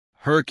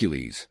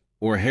Hercules,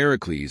 or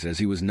Heracles as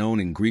he was known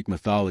in Greek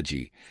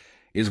mythology,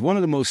 is one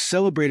of the most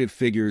celebrated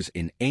figures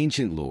in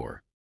ancient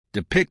lore.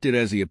 Depicted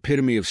as the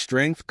epitome of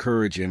strength,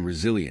 courage, and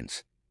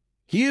resilience,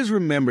 he is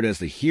remembered as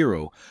the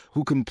hero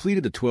who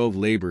completed the 12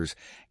 labors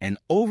and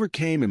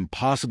overcame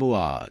impossible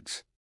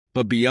odds.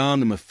 But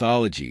beyond the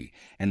mythology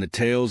and the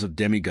tales of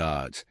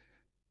demigods,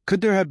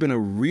 could there have been a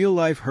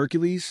real-life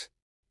Hercules?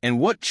 And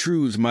what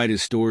truths might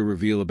his story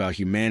reveal about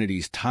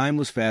humanity's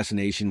timeless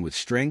fascination with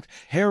strength,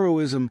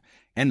 heroism,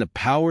 and the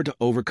power to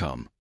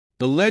overcome?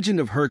 The legend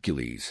of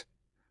Hercules,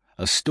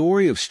 a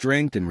story of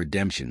strength and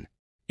redemption.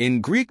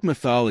 In Greek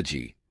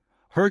mythology,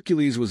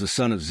 Hercules was the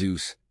son of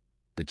Zeus,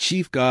 the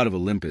chief god of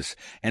Olympus,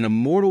 and a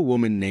mortal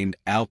woman named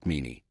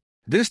Alcmene.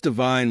 This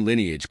divine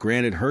lineage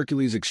granted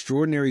Hercules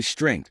extraordinary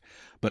strength,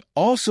 but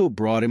also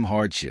brought him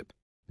hardship.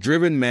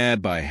 Driven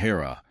mad by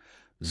Hera,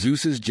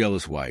 Zeus's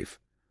jealous wife,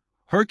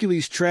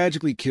 Hercules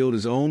tragically killed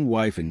his own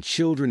wife and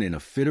children in a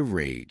fit of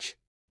rage.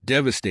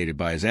 Devastated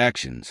by his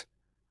actions,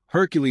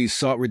 Hercules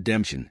sought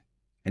redemption,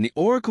 and the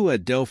oracle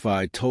at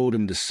Delphi told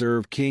him to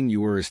serve King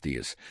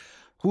Eurystheus,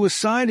 who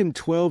assigned him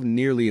 12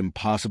 nearly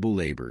impossible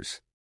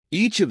labors.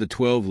 Each of the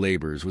 12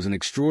 labors was an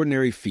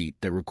extraordinary feat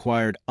that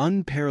required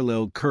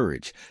unparalleled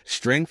courage,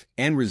 strength,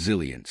 and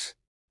resilience.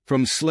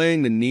 From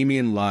slaying the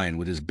Nemean lion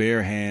with his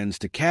bare hands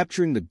to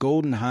capturing the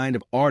golden hind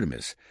of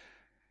Artemis,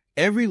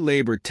 every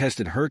labor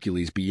tested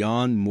Hercules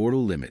beyond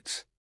mortal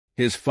limits.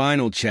 His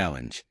final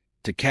challenge,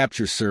 to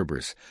capture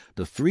Cerberus,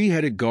 the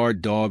 3-headed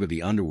guard dog of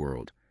the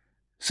underworld,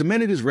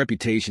 cemented his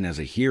reputation as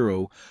a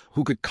hero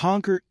who could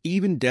conquer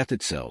even death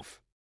itself.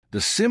 The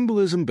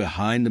symbolism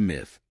behind the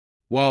myth.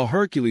 While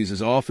Hercules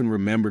is often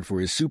remembered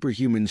for his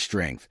superhuman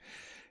strength,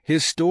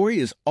 his story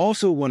is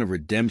also one of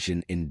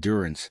redemption,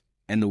 endurance,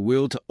 and the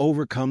will to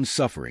overcome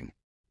suffering.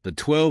 The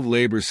 12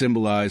 labors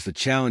symbolize the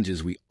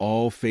challenges we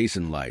all face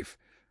in life,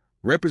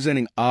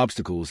 representing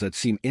obstacles that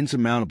seem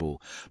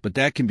insurmountable, but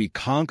that can be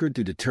conquered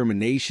through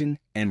determination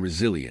and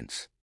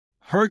resilience.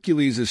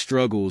 Hercules'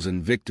 struggles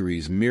and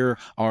victories mirror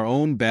our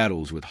own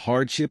battles with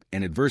hardship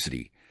and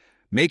adversity,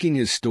 making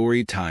his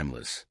story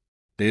timeless.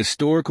 The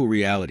historical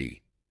reality.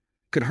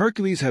 Could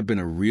Hercules have been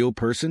a real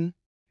person?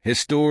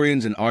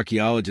 Historians and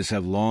archaeologists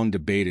have long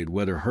debated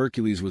whether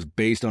Hercules was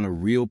based on a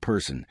real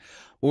person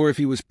or if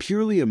he was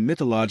purely a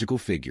mythological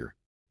figure.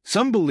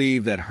 Some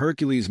believe that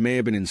Hercules may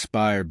have been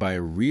inspired by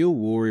a real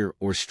warrior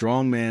or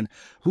strongman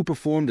who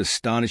performed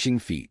astonishing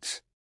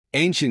feats.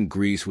 Ancient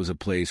Greece was a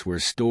place where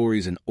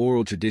stories and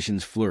oral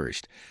traditions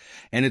flourished,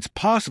 and it's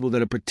possible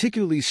that a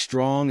particularly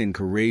strong and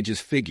courageous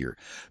figure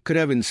could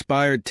have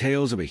inspired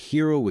tales of a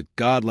hero with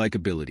godlike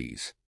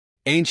abilities.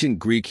 Ancient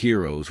Greek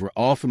heroes were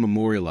often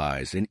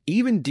memorialized and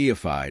even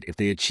deified if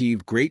they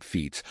achieved great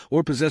feats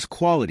or possessed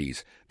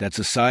qualities that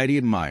society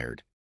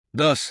admired.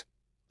 Thus,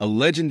 a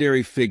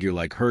legendary figure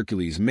like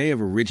Hercules may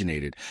have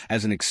originated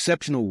as an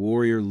exceptional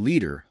warrior,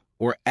 leader,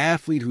 or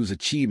athlete whose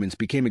achievements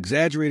became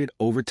exaggerated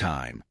over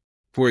time.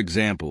 For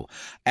example,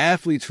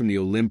 athletes from the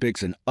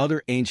Olympics and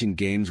other ancient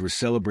games were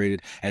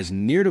celebrated as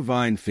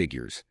near-divine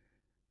figures,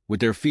 with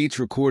their feats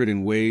recorded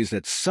in ways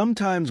that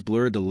sometimes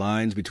blurred the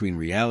lines between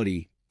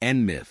reality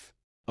and myth.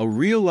 A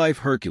real-life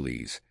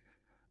Hercules,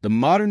 the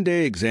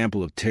modern-day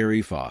example of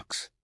Terry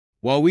Fox.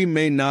 While we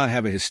may not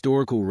have a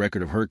historical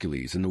record of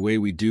Hercules in the way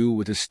we do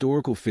with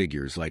historical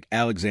figures like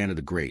Alexander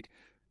the Great,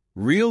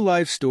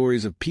 real-life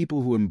stories of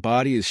people who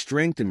embody his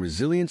strength and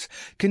resilience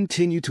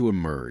continue to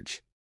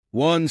emerge.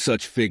 One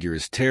such figure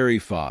is Terry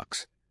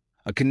Fox,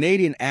 a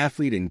Canadian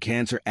athlete and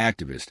cancer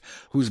activist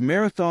whose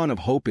Marathon of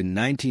Hope in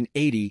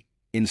 1980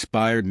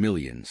 inspired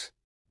millions.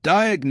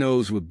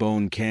 Diagnosed with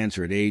bone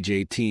cancer at age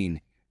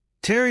 18,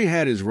 Terry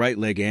had his right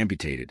leg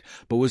amputated,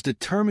 but was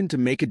determined to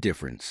make a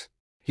difference.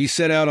 He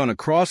set out on a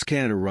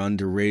cross-Canada run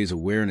to raise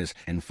awareness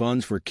and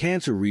funds for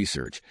cancer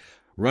research,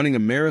 running a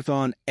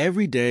marathon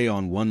every day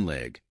on one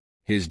leg.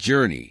 His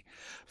journey,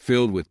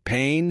 filled with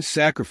pain,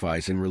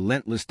 sacrifice, and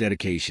relentless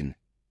dedication,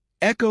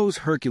 echoes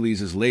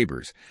Hercules'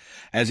 labors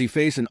as he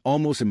faced an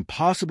almost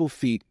impossible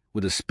feat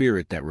with a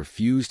spirit that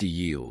refused to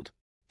yield.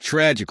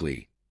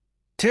 Tragically,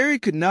 Terry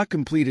could not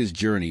complete his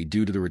journey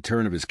due to the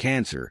return of his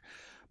cancer,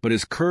 but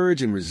his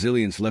courage and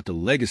resilience left a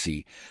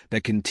legacy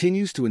that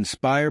continues to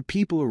inspire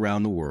people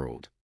around the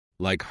world.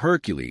 Like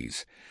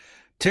Hercules,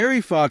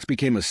 Terry Fox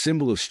became a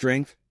symbol of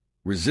strength,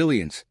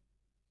 resilience,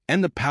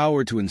 and the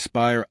power to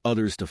inspire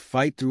others to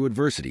fight through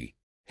adversity.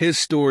 His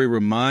story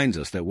reminds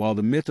us that while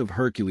the myth of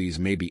Hercules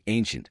may be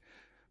ancient,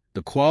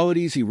 the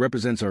qualities he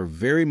represents are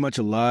very much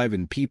alive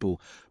in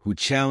people who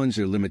challenge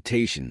their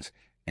limitations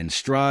and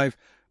strive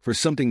for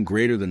something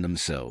greater than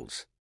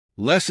themselves.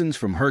 Lessons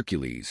from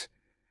Hercules.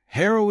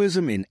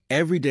 Heroism in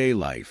everyday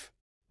life.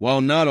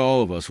 While not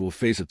all of us will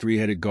face a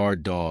 3-headed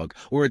guard dog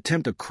or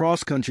attempt a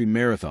cross-country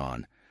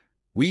marathon,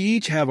 we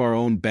each have our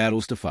own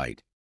battles to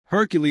fight.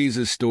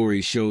 Hercules'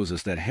 story shows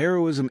us that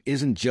heroism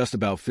isn't just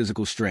about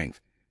physical strength.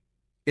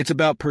 It's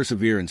about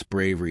perseverance,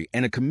 bravery,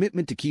 and a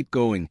commitment to keep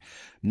going,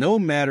 no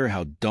matter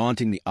how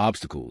daunting the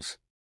obstacles.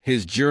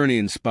 His journey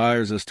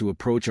inspires us to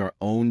approach our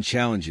own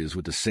challenges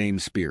with the same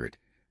spirit,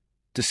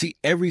 to see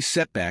every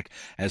setback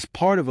as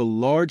part of a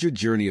larger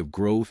journey of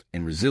growth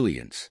and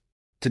resilience.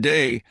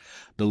 Today,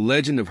 the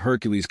legend of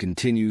Hercules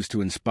continues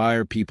to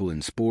inspire people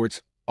in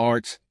sports,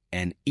 arts,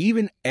 and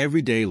even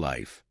everyday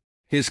life.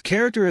 His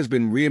character has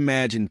been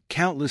reimagined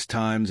countless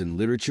times in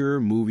literature,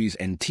 movies,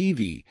 and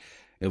TV,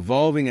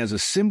 evolving as a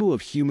symbol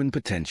of human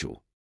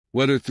potential.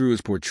 Whether through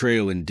his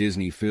portrayal in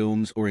Disney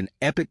films or in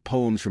epic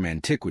poems from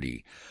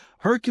antiquity,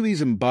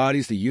 Hercules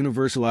embodies the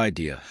universal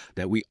idea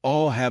that we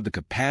all have the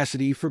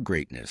capacity for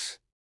greatness.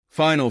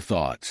 Final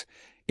thoughts.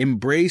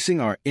 Embracing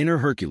our inner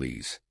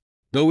Hercules.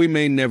 Though we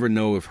may never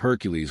know if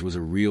Hercules was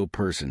a real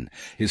person,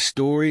 his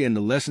story and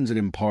the lessons it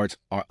imparts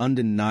are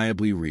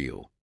undeniably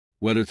real.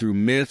 Whether through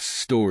myths,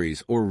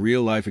 stories, or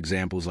real-life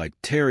examples like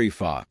Terry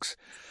Fox,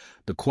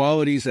 the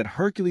qualities that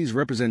Hercules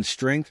represents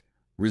strength,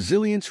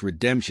 resilience,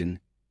 redemption,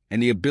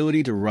 and the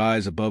ability to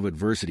rise above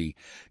adversity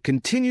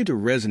continue to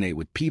resonate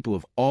with people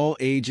of all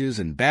ages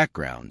and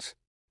backgrounds.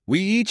 We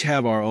each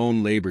have our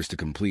own labors to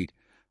complete,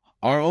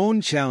 our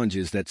own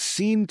challenges that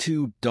seem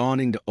too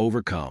daunting to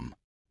overcome.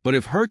 But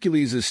if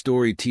Hercules'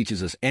 story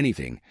teaches us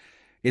anything,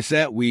 it's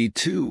that we,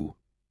 too,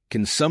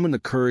 can summon the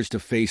courage to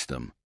face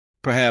them.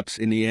 Perhaps,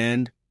 in the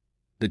end,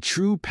 the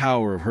true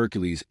power of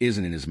Hercules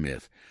isn't in his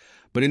myth,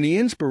 but in the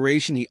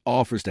inspiration he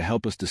offers to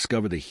help us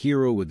discover the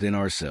hero within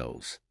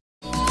ourselves.